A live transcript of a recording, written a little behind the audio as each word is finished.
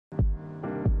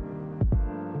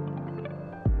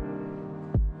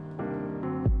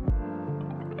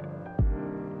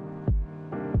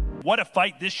What a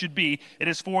fight this should be. It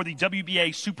is for the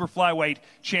WBA Super Flyweight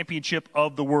Championship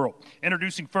of the World.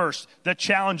 Introducing first, the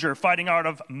challenger fighting out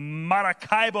of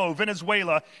Maracaibo,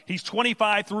 Venezuela. He's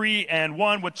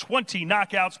 25-3-1 with 20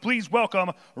 knockouts. Please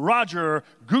welcome Roger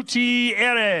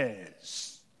Gutierrez.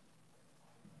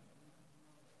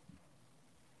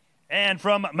 And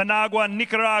from Managua,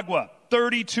 Nicaragua,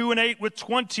 32-8 with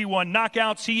 21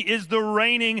 knockouts. He is the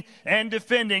reigning and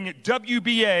defending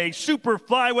WBA Super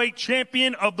Flyweight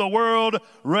Champion of the World,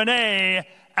 Rene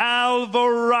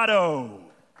Alvarado.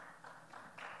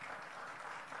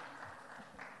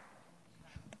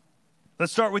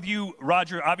 Let's start with you,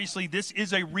 Roger. Obviously, this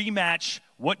is a rematch.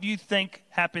 What do you think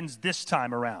happens this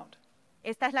time around?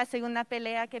 Esta es la segunda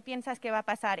pelea. ¿Qué piensas que va a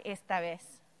pasar esta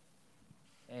vez?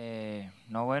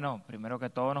 No, bueno, primero que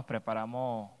todo nos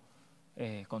preparamos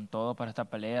con todo para esta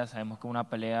pelea. Sabemos que es una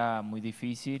pelea muy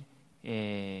difícil,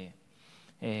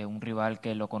 un rival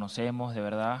que lo conocemos de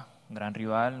verdad, un gran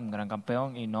rival, un gran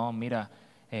campeón. Y no, mira,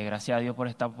 gracias a Dios por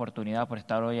esta oportunidad, por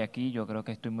estar hoy aquí. Yo creo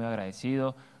que estoy muy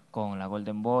agradecido con la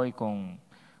Golden Boy,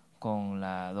 con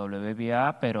la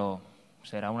WBA, pero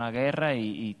será una guerra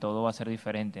y todo va a ser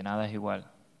diferente, nada es igual.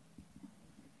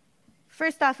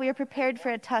 First off, we are prepared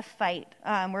for a tough fight.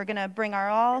 We're going to bring our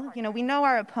all. You know, we know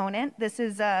our opponent. This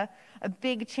is a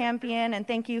big champion, and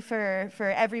thank you for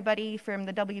everybody from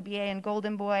the WBA and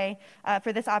Golden Boy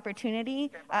for this opportunity.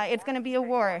 It's going to be a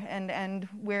war, and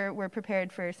we're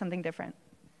prepared for something different.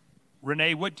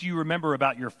 Rene, what do you remember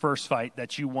about your first fight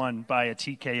that you won by a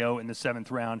TKO in the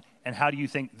 7th round, and how do you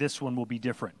think this one will be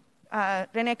different?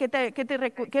 René,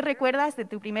 ¿qué recuerdas de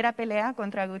tu primera pelea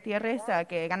contra Gutierrez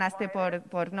que ganaste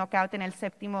por knockout en el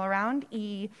 7º round?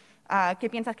 ¿Y qué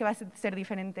piensas que va a ser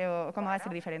diferente o cómo va a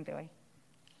ser diferente hoy?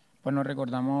 Pues nos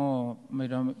recordamos,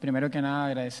 primero que nada,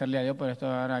 agradecerle a Dios por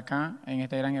estar acá en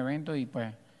este gran evento y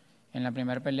pues en la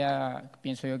primera pelea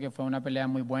pienso yo que fue una pelea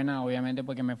muy buena, obviamente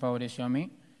porque me favoreció a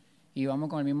mí. Y vamos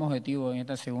con el mismo objetivo en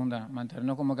esta segunda,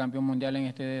 mantenernos como campeón mundial en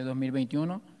este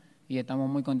 2021. Y estamos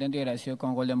muy contentos y agradecidos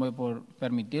con Golden Boy por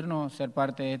permitirnos ser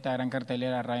parte de esta gran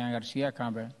cartelera Ryan Garcia,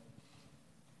 CAMPBELL.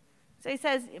 So he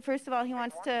says, first of all, he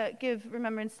wants to give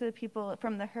remembrance to the people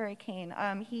from the hurricane.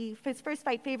 His first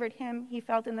fight favored him. He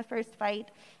felt in the first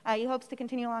fight. He hopes to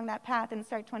continue along that path and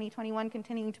start 2021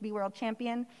 continuing to be world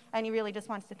champion. And he really just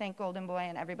wants to thank Golden Boy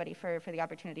and everybody for the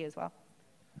opportunity as well.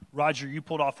 Roger, you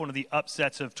pulled off one of the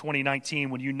upsets of 2019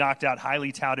 when you knocked out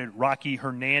highly touted Rocky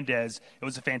Hernandez. It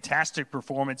was a fantastic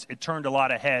performance. It turned a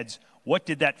lot of heads. What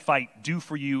did that fight do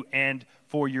for you and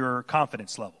for your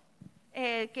confidence level?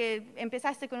 Que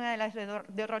empezaste con una de las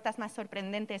derrotas más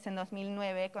sorprendentes en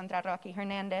 2009 contra Rocky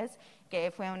Hernandez,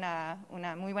 que fue una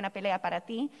muy buena pelea para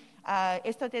ti.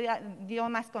 ¿Esto te dio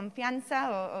más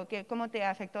confianza o cómo te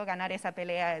afectó ganar esa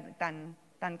pelea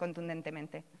tan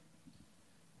contundentemente?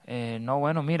 No,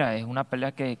 bueno, mira, es una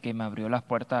pelea que me abrió las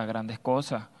puertas a grandes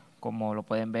cosas, como lo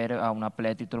pueden ver, a una pelea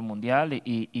de título mundial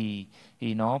y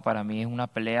no, para mí es una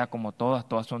pelea como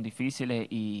todas son difíciles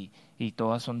y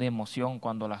todas son de emoción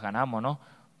cuando las ganamos, ¿no?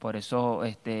 Por eso,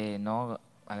 no,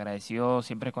 agradecido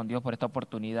siempre con Dios por esta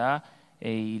oportunidad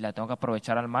y la tengo que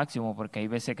aprovechar al máximo porque hay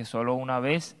veces que solo una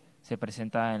vez se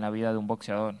presenta en la vida de un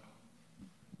boxeador.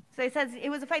 So he says it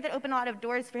was a fight that opened a lot of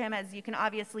doors for him, as you can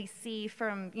obviously see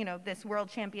from this world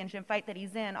championship fight that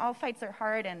he's in. All fights are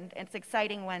hard, and it's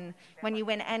exciting when you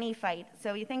win any fight.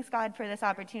 So he thanks God for this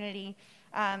opportunity,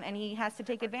 and he has to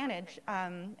take advantage.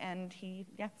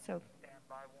 So.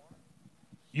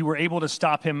 You were able to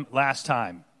stop him last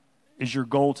time. Is your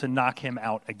goal to knock him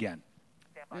out again?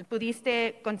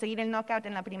 Pudiste conseguir el knockout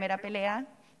en la primera pelea.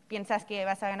 ¿Piensas que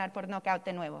vas a ganar por knockout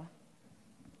de nuevo?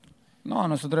 No,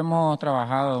 nosotros hemos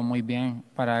trabajado muy bien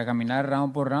para caminar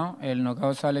round por round. El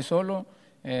knockout sale solo,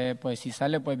 pues si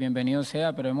sale, pues bienvenido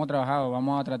sea, pero hemos trabajado.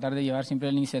 Vamos a tratar de llevar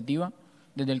siempre la iniciativa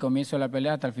desde el comienzo de la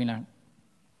pelea hasta el final.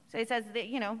 So he says that,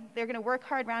 they're going to work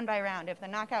hard round by round. If the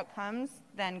knockout comes,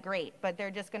 then great, but they're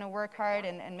just going to work hard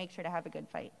and make sure to have a good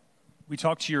fight. We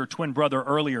talked to your twin brother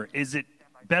earlier. Is it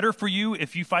better for you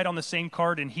if you fight on the same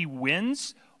card and he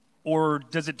wins, or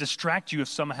does it distract you if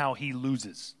somehow he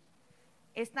loses?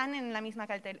 Están en la misma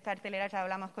cartelera, ya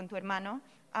hablamos con tu hermano.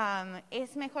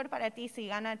 ¿Es mejor para ti si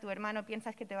gana tu hermano?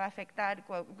 ¿Piensas que te va a afectar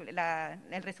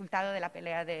el resultado de la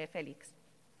pelea de Félix?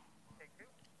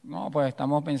 No, pues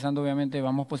estamos pensando, obviamente,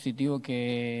 vamos positivo,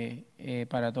 que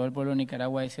para todo el pueblo de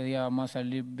Nicaragua ese día vamos a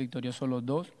salir victoriosos los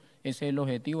dos. Ese es el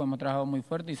objetivo, hemos trabajado muy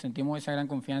fuerte y sentimos esa gran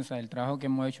confianza del trabajo que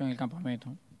hemos hecho en el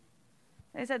campamento.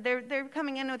 They said they're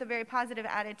coming in with a very positive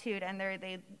attitude, and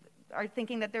they are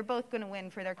thinking that they're both going to win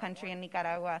for their country in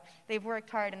Nicaragua. They've worked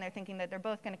hard, and they're thinking that they're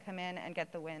both going to come in and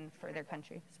get the win for their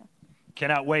country. So.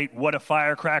 Cannot wait. What a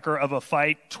firecracker of a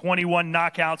fight. 21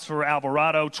 knockouts for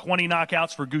Alvarado, 20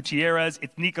 knockouts for Gutierrez.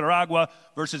 It's Nicaragua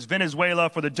versus Venezuela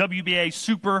for the WBA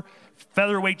Super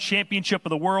Featherweight Championship of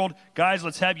the World. Guys,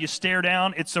 let's have you stare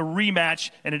down. It's a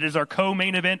rematch, and it is our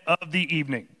co-main event of the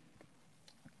evening.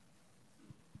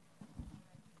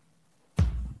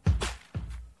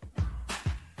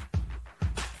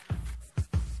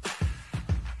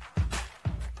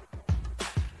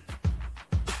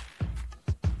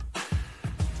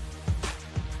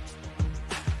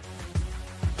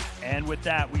 And with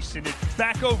that, we send it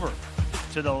back over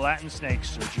to the Latin Snake,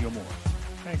 Sergio Moore.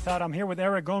 Thanks, Todd. I'm here with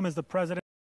Eric Gomez, the president.